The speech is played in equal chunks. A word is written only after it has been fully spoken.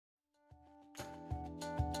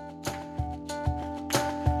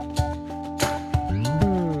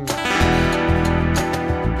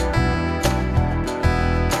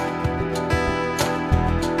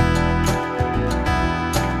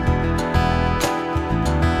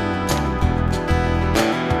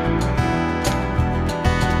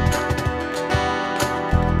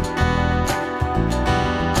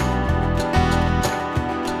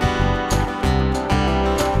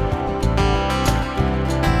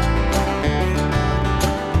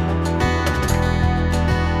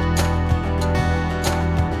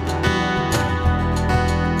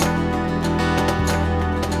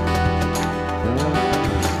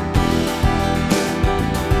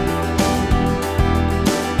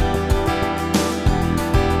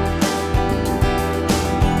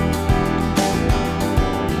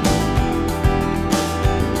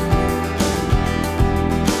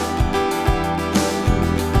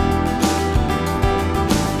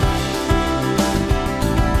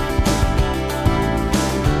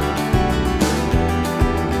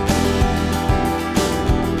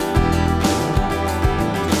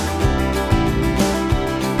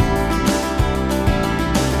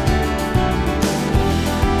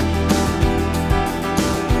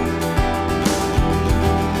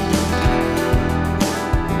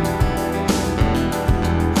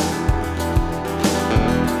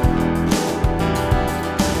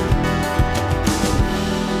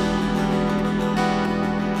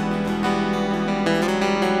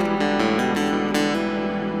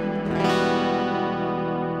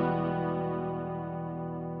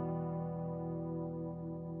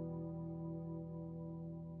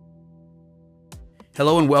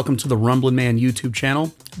Hello and welcome to the Rumblin Man YouTube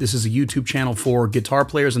channel. This is a YouTube channel for guitar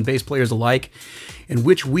players and bass players alike, in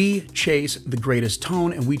which we chase the greatest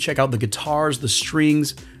tone and we check out the guitars, the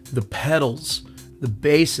strings, the pedals, the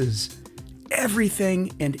basses,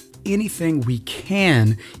 everything and anything we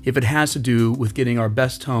can if it has to do with getting our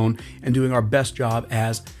best tone and doing our best job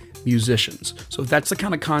as musicians. So if that's the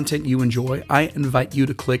kind of content you enjoy, I invite you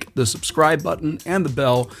to click the subscribe button and the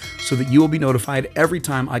bell so that you will be notified every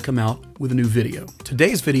time I come out with a new video.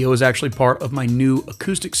 Today's video is actually part of my new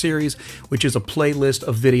acoustic series, which is a playlist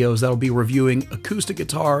of videos that'll be reviewing acoustic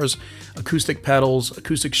guitars, acoustic pedals,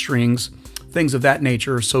 acoustic strings, things of that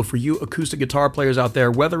nature. So for you acoustic guitar players out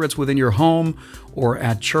there, whether it's within your home or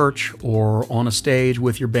at church or on a stage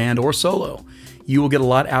with your band or solo, you will get a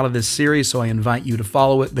lot out of this series, so I invite you to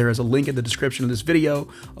follow it. There is a link in the description of this video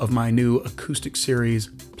of my new acoustic series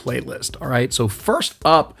playlist. All right, so first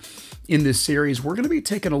up in this series, we're going to be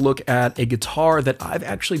taking a look at a guitar that I've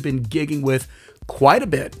actually been gigging with quite a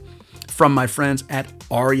bit from my friends at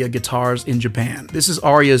Aria Guitars in Japan. This is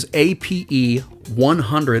Aria's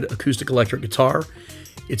APE-100 acoustic electric guitar.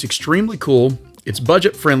 It's extremely cool. It's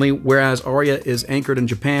budget friendly, whereas Aria is anchored in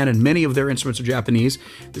Japan and many of their instruments are Japanese.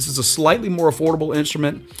 This is a slightly more affordable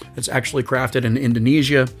instrument. It's actually crafted in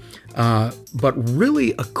Indonesia, but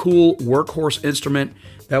really a cool workhorse instrument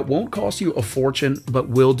that won't cost you a fortune, but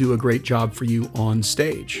will do a great job for you on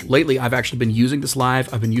stage. Lately, I've actually been using this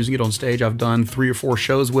live. I've been using it on stage. I've done 3 or 4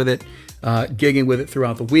 shows with it, gigging with it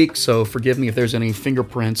throughout the week. So forgive me if there's any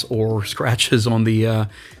fingerprints or scratches on the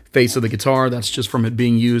face of the guitar. That's just from it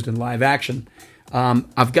being used in live action.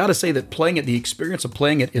 I've got to say that the experience of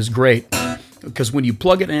playing it is great, because when you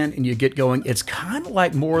plug it in and you get going, it's kind of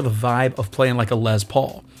like more the vibe of playing like a Les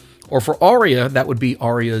Paul. Or for Aria, that would be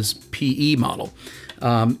Aria's PE model.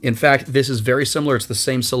 In fact, this is very similar. It's the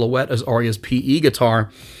same silhouette as Aria's PE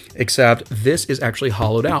guitar, except this is actually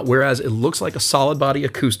hollowed out. Whereas it looks like a solid body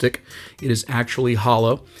acoustic, it is actually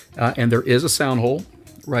hollow, and there is a sound hole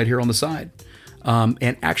right here on the side.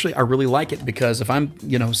 And actually, I really like it because if I'm,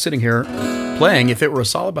 sitting here playing, if it were a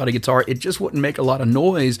solid body guitar, it just wouldn't make a lot of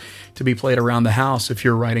noise to be played around the house if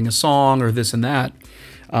you're writing a song or this and that.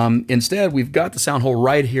 Instead, we've got the sound hole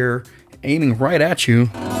right here, aiming right at you,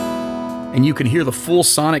 and you can hear the full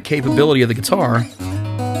sonic capability of the guitar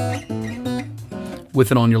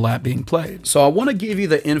with it on your lap being played. So I want to give you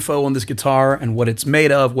the info on this guitar and what it's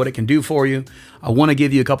made of, what it can do for you. I want to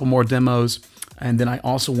give you a couple more demos. And then I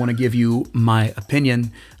also want to give you my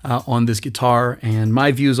opinion on this guitar and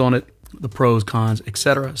my views on it, the pros, cons,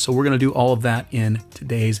 etc. So we're going to do all of that in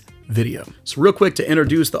today's video. So real quick, to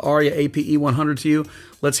introduce the Aria APE-100 to you,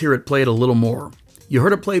 let's hear it played a little more. You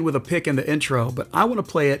heard it played with a pick in the intro, but I want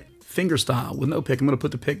to play it fingerstyle with no pick. I'm going to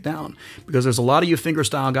put the pick down because there's a lot of you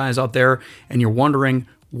fingerstyle guys out there and you're wondering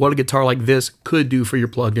what a guitar like this could do for your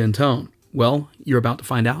plugged-in tone. Well, you're about to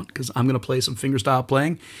find out because I'm going to play some fingerstyle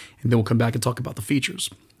playing and then we'll come back and talk about the features.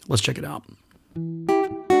 Let's check it out.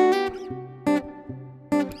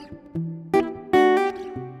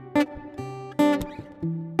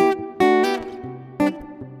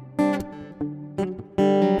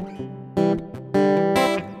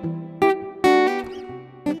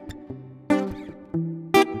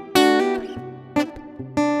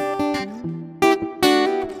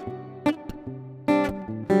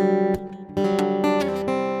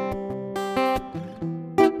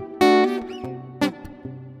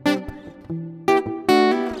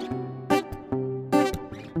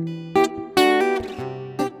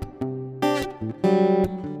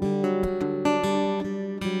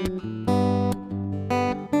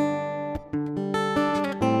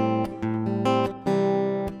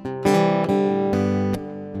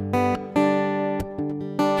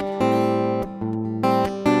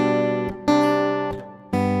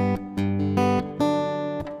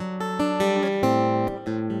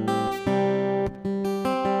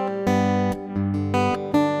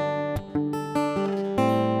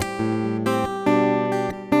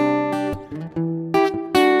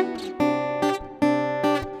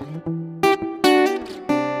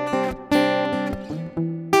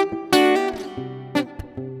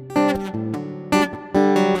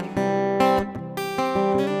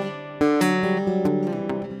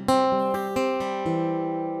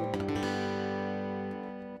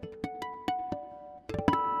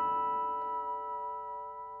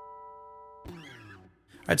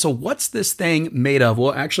 All right, so what's this thing made of?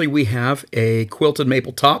 Well, actually, we have a quilted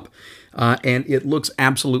maple top, and it looks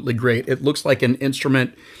absolutely great. It looks like an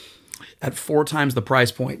instrument at 4 times the price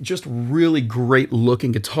point. Just really great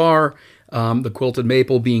looking guitar. The quilted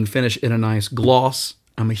maple being finished in a nice gloss.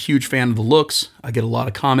 I'm a huge fan of the looks. I get a lot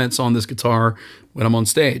of comments on this guitar when I'm on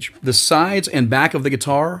stage. The sides and back of the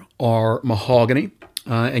guitar are mahogany,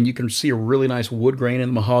 and you can see a really nice wood grain in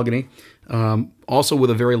the mahogany, also with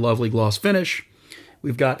a very lovely gloss finish.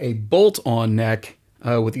 We've got a bolt-on neck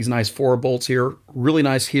with these nice 4 bolts here. Really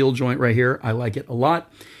nice heel joint right here. I like it a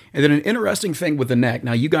lot. And then an interesting thing with the neck.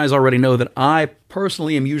 Now, you guys already know that I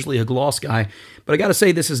personally am usually a gloss guy, but I got to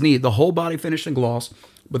say this is neat. The whole body finished in gloss,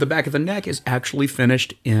 but the back of the neck is actually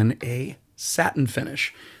finished in a satin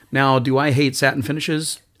finish. Now, do I hate satin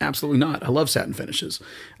finishes? Absolutely not. I love satin finishes.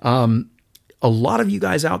 A lot of you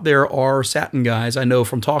guys out there are satin guys, I know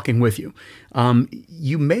from talking with you.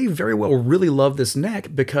 You may very well really love this neck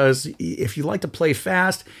because if you like to play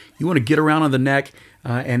fast, you want to get around on the neck,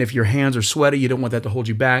 and if your hands are sweaty, you don't want that to hold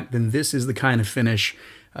you back, then this is the kind of finish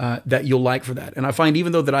that you'll like for that. And I find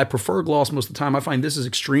even though that I prefer gloss most of the time, I find this is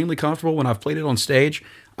extremely comfortable when I've played it on stage.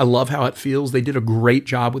 I love how it feels. They did a great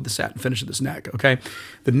job with the satin finish of this neck, okay?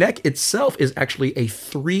 The neck itself is actually a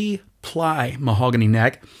 3-ply mahogany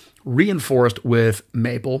neck, reinforced with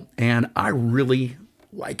maple, and I really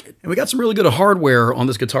like it. And we got some really good hardware on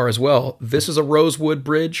this guitar as well. This is a rosewood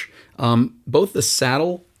bridge. Both the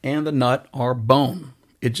saddle and the nut are bone.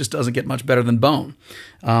 It just doesn't get much better than bone.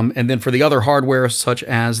 And then for the other hardware, such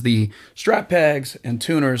as the strap pegs and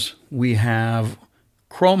tuners, we have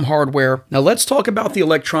chrome hardware. Now let's talk about the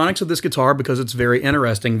electronics of this guitar because it's very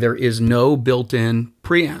interesting. There is no built-in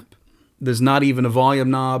preamp. There's not even a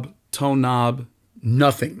volume knob, tone knob,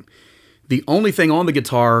 nothing. The only thing on the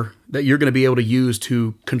guitar that you're going to be able to use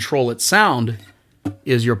to control its sound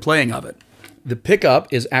is your playing of it. The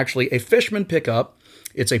pickup is actually a Fishman pickup.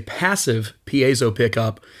 It's a passive piezo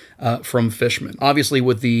pickup from Fishman. Obviously,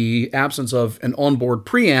 with the absence of an onboard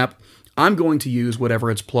preamp, I'm going to use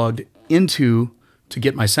whatever it's plugged into to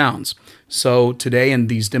get my sounds. So today in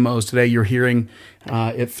these demos, today you're hearing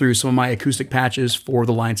it through some of my acoustic patches for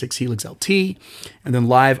the Line 6 Helix LT. And then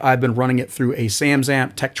live, I've been running it through a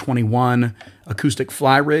Samsamp Tech 21 acoustic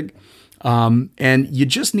fly rig. And you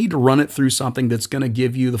just need to run it through something that's going to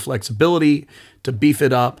give you the flexibility to beef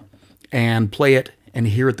it up and play it and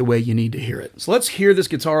hear it the way you need to hear it. So let's hear this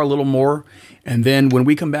guitar a little more, and then when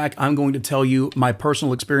we come back, I'm going to tell you my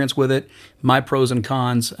personal experience with it, my pros and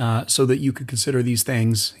cons, so that you could consider these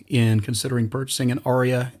things in considering purchasing an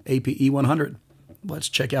Aria APE-100. Let's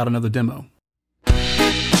check out another demo.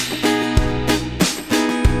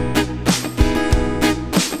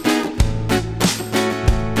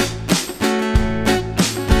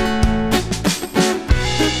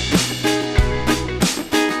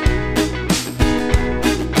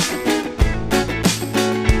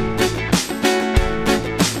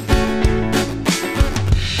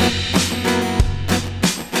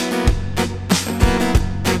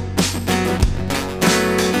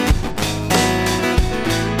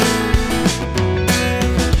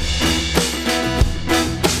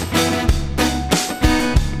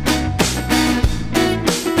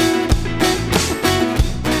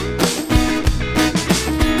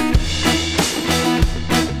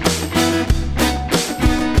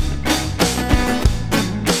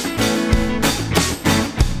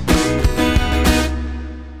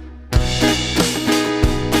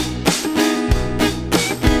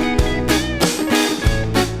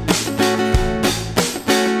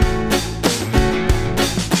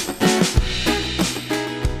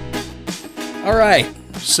 All right,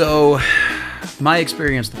 so my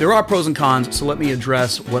experience, there are pros and cons, so let me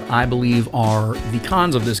address what I believe are the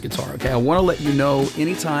cons of this guitar, okay? I want to let you know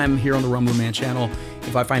anytime here on the Rumblin Man channel,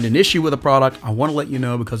 if I find an issue with a product, I want to let you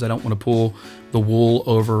know because I don't want to pull the wool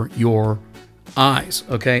over your eyes,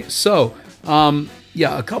 okay? So,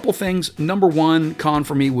 yeah, a couple things. Number one con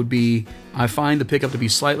for me would be I find the pickup to be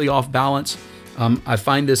slightly off balance. I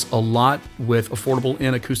find this a lot with affordable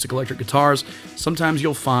and acoustic electric guitars. Sometimes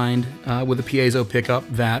you'll find with a piezo pickup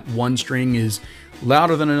that one string is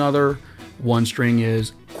louder than another, one string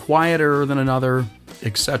is quieter than another,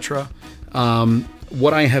 etc.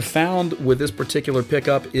 What I have found with this particular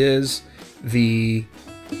pickup is the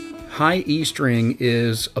high E string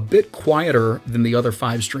is a bit quieter than the other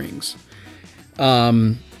 5 strings.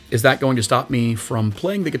 Is that going to stop me from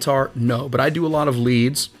playing the guitar? No, but I do a lot of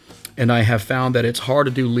leads, and I have found that it's hard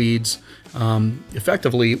to do leads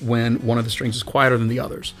effectively when one of the strings is quieter than the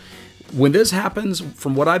others. When this happens,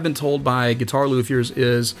 from what I've been told by guitar luthiers,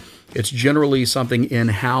 is it's generally something in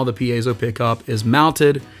how the piezo pickup is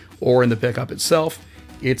mounted or in the pickup itself.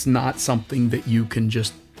 It's not something that you can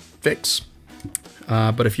just fix.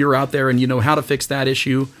 But if you're out there and you know how to fix that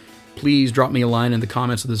issue, please drop me a line in the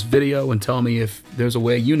comments of this video and tell me if there's a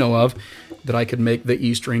way you know of that I could make the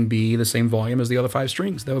E string be the same volume as the other 5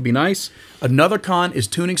 strings. That would be nice. Another con is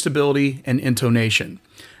tuning stability and intonation.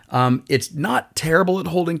 It's not terrible at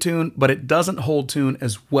holding tune, but it doesn't hold tune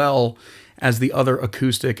as well as the other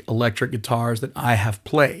acoustic electric guitars that I have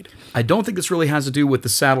played. I don't think this really has to do with the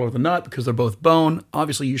saddle or the nut because they're both bone.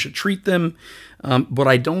 Obviously, you should treat them, but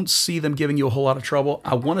I don't see them giving you a whole lot of trouble.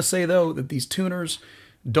 I want to say, though, that these tuners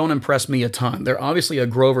don't impress me a ton. They're obviously a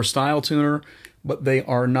Grover style tuner, but they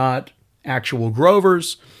are not actual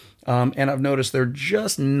Grovers, and I've noticed they're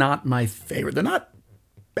just not my favorite. They're not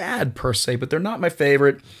bad per se, but they're not my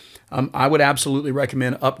favorite. I would absolutely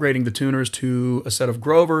recommend upgrading the tuners to a set of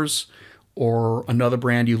Grovers or another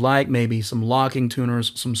brand you like, maybe some locking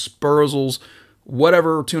tuners, some Spurzels,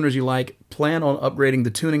 whatever tuners you like. Plan on upgrading the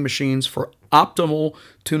tuning machines for optimal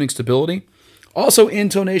tuning stability. Also,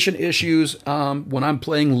 intonation issues when I'm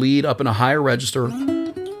playing lead up in a higher register.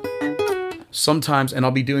 Sometimes, and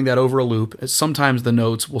I'll be doing that over a loop, sometimes the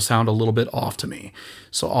notes will sound a little bit off to me.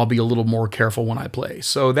 So I'll be a little more careful when I play.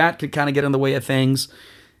 So that could kind of get in the way of things.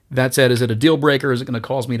 That said, is it a deal breaker? Is it going to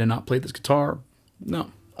cause me to not play this guitar?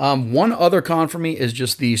 No. One other con for me is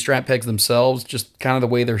just the strap pegs themselves, just kind of the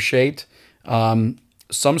way they're shaped. Some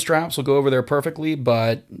straps will go over there perfectly,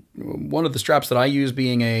 but one of the straps that I use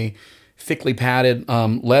being a thickly padded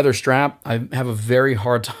leather strap, I have a very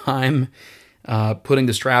hard time putting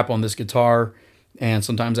the strap on this guitar, and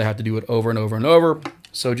sometimes I have to do it over and over and over.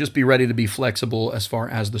 So just be ready to be flexible as far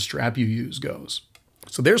as the strap you use goes.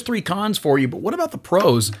 So there's 3 cons for you, but what about the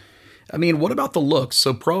pros? I mean, what about the looks?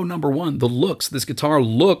 So pro number 1, the looks. This guitar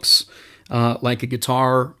looks like a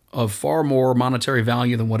guitar of far more monetary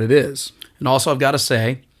value than what it is. And also, I've got to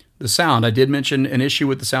say, the sound. I did mention an issue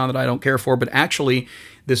with the sound that I don't care for, but actually,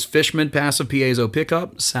 this Fishman passive piezo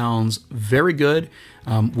pickup sounds very good.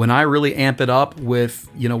 When I really amp it up with,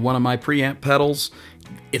 one of my preamp pedals,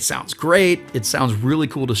 it sounds great. It sounds really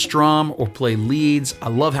cool to strum or play leads. I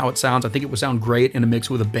love how it sounds. I think it would sound great in a mix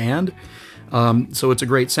with a band. So it's a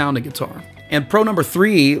great sounding guitar. And pro number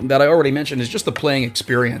 3 that I already mentioned is just the playing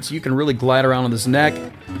experience. You can really glide around on this neck.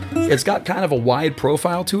 It's got kind of a wide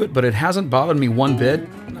profile to it, but it hasn't bothered me one bit.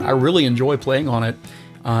 I really enjoy playing on it.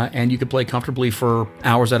 And you can play comfortably for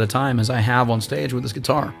hours at a time, as I have on stage with this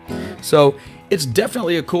guitar. So it's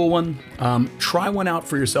definitely a cool one. Try one out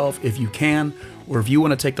for yourself if you can, or if you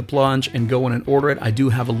want to take the plunge and go in and order it. I do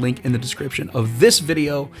have a link in the description of this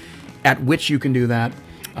video at which you can do that.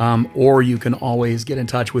 Or you can always get in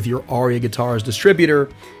touch with your Aria Guitars distributor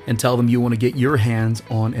and tell them you want to get your hands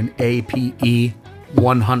on an APE-100.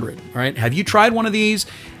 All right? Have you tried one of these?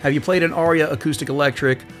 Have you played an Aria Acoustic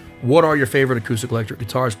Electric? What are your favorite acoustic electric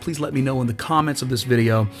guitars? Please let me know in the comments of this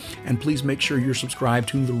video. And please make sure you're subscribed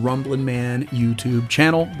to the Rumblin Man YouTube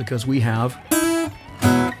channel, because we have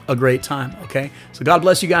a great time, okay? So God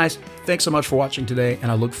bless you guys. Thanks so much for watching today,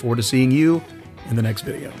 and I look forward to seeing you in the next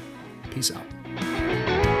video. Peace out.